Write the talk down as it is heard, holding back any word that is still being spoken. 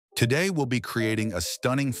Today, we'll be creating a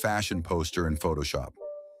stunning fashion poster in Photoshop.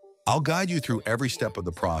 I'll guide you through every step of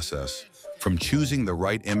the process, from choosing the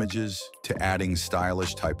right images to adding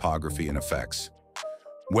stylish typography and effects.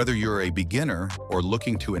 Whether you're a beginner or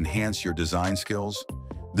looking to enhance your design skills,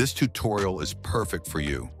 this tutorial is perfect for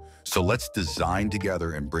you. So let's design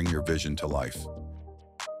together and bring your vision to life.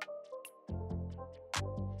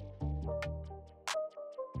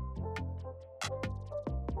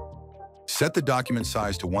 Set the document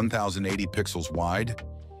size to 1080 pixels wide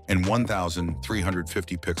and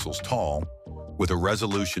 1350 pixels tall with a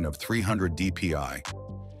resolution of 300 dpi.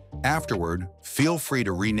 Afterward, feel free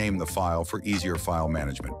to rename the file for easier file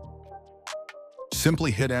management. Simply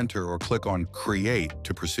hit Enter or click on Create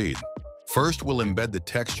to proceed. First, we'll embed the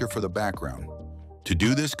texture for the background. To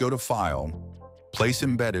do this, go to File, Place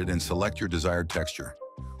Embedded, and select your desired texture.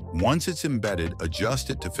 Once it's embedded, adjust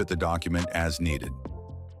it to fit the document as needed.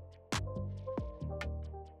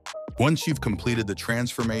 Once you've completed the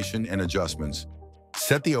transformation and adjustments,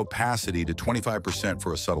 set the opacity to 25%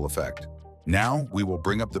 for a subtle effect. Now, we will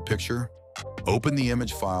bring up the picture, open the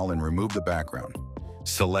image file, and remove the background.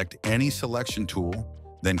 Select any selection tool,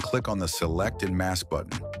 then click on the Select and Mask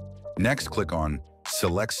button. Next, click on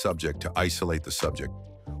Select Subject to isolate the subject.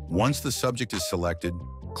 Once the subject is selected,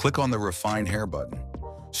 click on the Refine Hair button.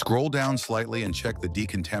 Scroll down slightly and check the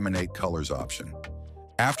Decontaminate Colors option.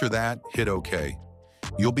 After that, hit OK.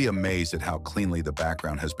 You'll be amazed at how cleanly the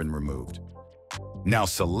background has been removed. Now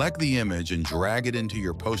select the image and drag it into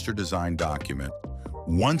your poster design document.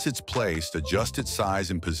 Once it's placed, adjust its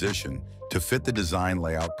size and position to fit the design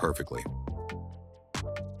layout perfectly.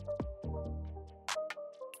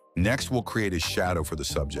 Next, we'll create a shadow for the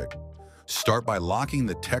subject. Start by locking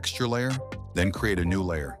the texture layer, then create a new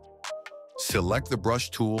layer. Select the brush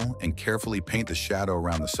tool and carefully paint the shadow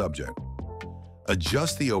around the subject.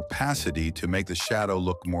 Adjust the opacity to make the shadow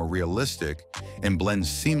look more realistic and blend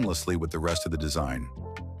seamlessly with the rest of the design.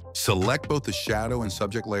 Select both the shadow and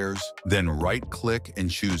subject layers, then right-click and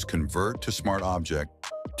choose Convert to Smart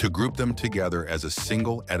Object to group them together as a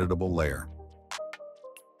single editable layer.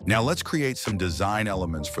 Now let's create some design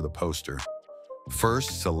elements for the poster.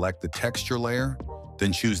 First, select the texture layer,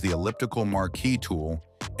 then choose the elliptical marquee tool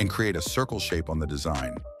and create a circle shape on the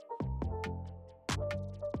design.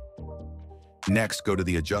 Next, go to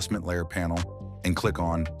the Adjustment Layer panel and click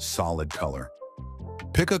on Solid Color.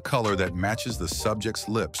 Pick a color that matches the subject's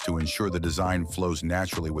lips to ensure the design flows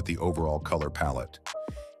naturally with the overall color palette,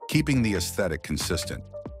 keeping the aesthetic consistent.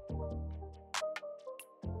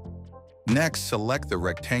 Next, select the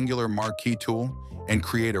Rectangular Marquee tool and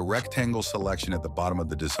create a rectangle selection at the bottom of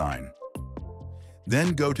the design.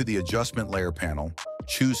 Then go to the Adjustment Layer panel,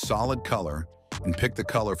 choose Solid Color, and pick the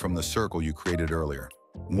color from the circle you created earlier.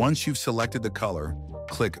 Once you've selected the color,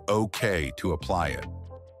 click OK to apply it.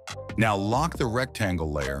 Now lock the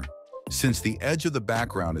rectangle layer. Since the edge of the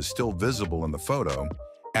background is still visible in the photo,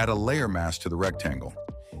 add a layer mask to the rectangle.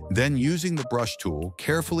 Then, using the brush tool,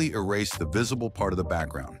 carefully erase the visible part of the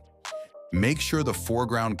background. Make sure the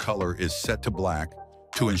foreground color is set to black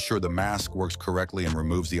to ensure the mask works correctly and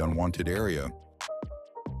removes the unwanted area.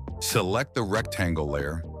 Select the rectangle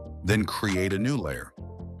layer, then create a new layer.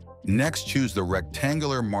 Next, choose the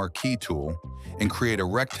Rectangular Marquee tool and create a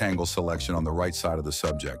rectangle selection on the right side of the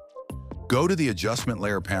subject. Go to the Adjustment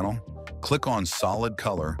Layer panel, click on Solid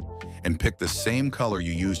Color, and pick the same color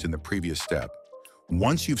you used in the previous step.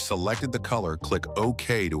 Once you've selected the color, click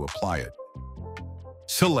OK to apply it.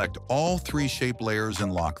 Select all three shape layers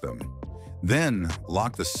and lock them. Then,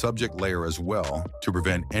 lock the subject layer as well to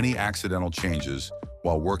prevent any accidental changes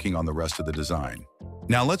while working on the rest of the design.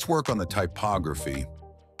 Now let's work on the typography.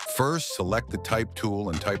 First, select the Type tool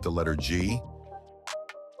and type the letter G,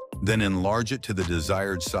 then enlarge it to the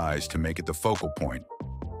desired size to make it the focal point.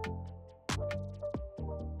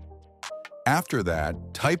 After that,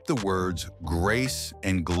 type the words Grace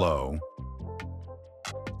and Glow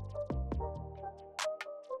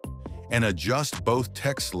and adjust both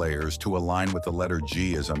text layers to align with the letter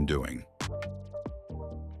G as I'm doing.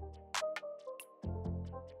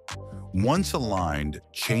 Once aligned,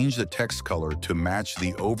 change the text color to match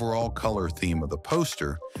the overall color theme of the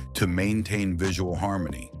poster to maintain visual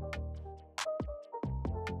harmony.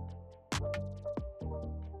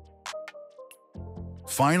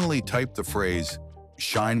 Finally, type the phrase,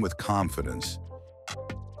 "Shine with confidence,"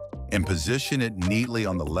 and position it neatly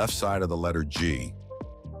on the left side of the letter G,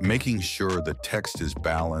 making sure the text is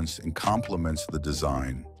balanced and complements the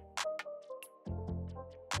design.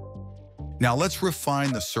 Now let's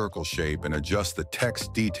refine the circle shape and adjust the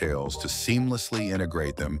text details to seamlessly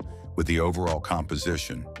integrate them with the overall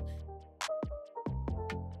composition.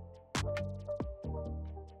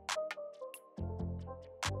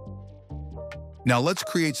 Now let's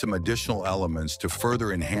create some additional elements to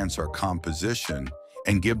further enhance our composition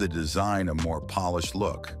and give the design a more polished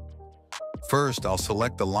look. First, I'll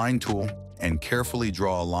select the line tool and carefully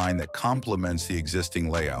draw a line that complements the existing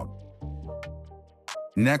layout.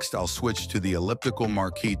 Next, I'll switch to the elliptical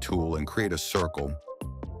marquee tool and create a circle.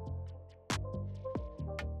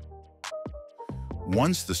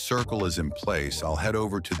 Once the circle is in place, I'll head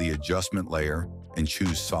over to the adjustment layer and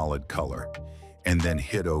choose solid color, and then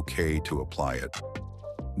hit OK to apply it.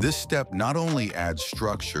 This step not only adds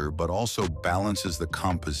structure, but also balances the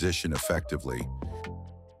composition effectively.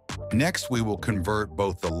 Next, we will convert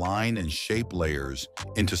both the line and shape layers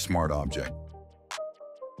into Smart Object.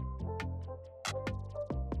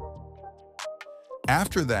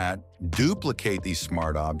 After that, duplicate these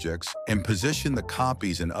smart objects and position the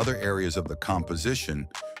copies in other areas of the composition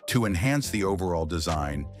to enhance the overall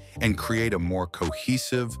design and create a more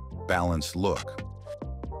cohesive, balanced look.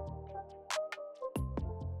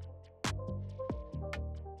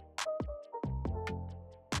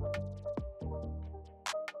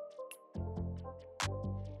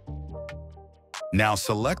 Now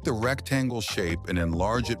select the rectangle shape and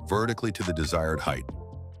enlarge it vertically to the desired height.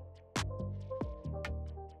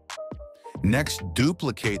 Next,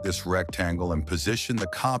 duplicate this rectangle and position the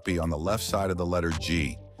copy on the left side of the letter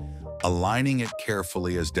G, aligning it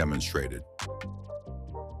carefully as demonstrated.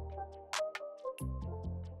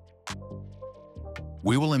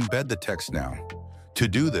 We will embed the text now. To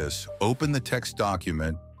do this, open the text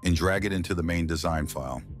document and drag it into the main design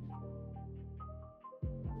file.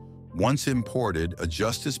 Once imported,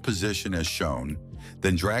 adjust its position as shown,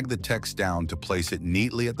 then drag the text down to place it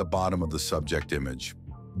neatly at the bottom of the subject image.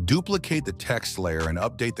 Duplicate the text layer and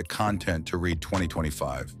update the content to read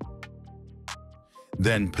 2025.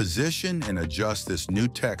 Then position and adjust this new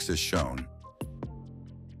text as shown.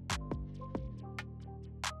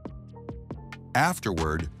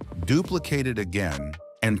 Afterward, duplicate it again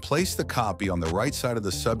and place the copy on the right side of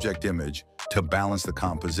the subject image to balance the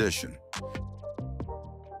composition.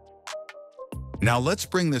 Now let's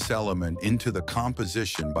bring this element into the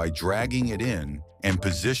composition by dragging it in and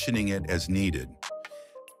positioning it as needed.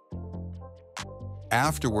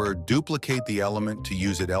 Afterward, duplicate the element to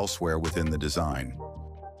use it elsewhere within the design.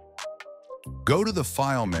 Go to the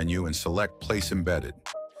File menu and select Place Embedded.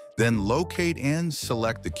 Then locate and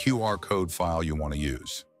select the QR code file you want to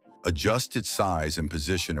use. Adjust its size and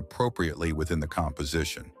position appropriately within the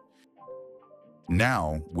composition.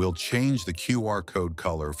 Now, we'll change the QR code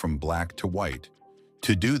color from black to white.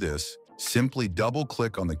 To do this, simply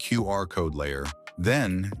double-click on the QR code layer,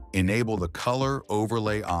 then enable the Color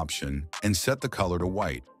Overlay option and set the color to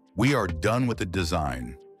white. We are done with the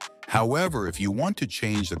design. However, if you want to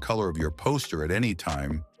change the color of your poster at any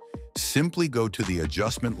time, simply go to the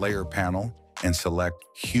Adjustment Layer panel and select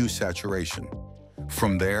Hue Saturation.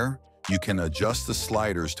 From there, you can adjust the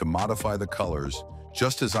sliders to modify the colors,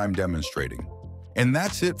 just as I'm demonstrating. And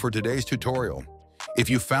that's it for today's tutorial. If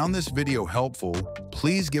you found this video helpful,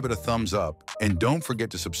 please give it a thumbs up and don't forget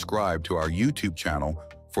to subscribe to our YouTube channel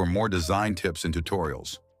for more design tips and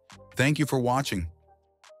tutorials. Thank you for watching.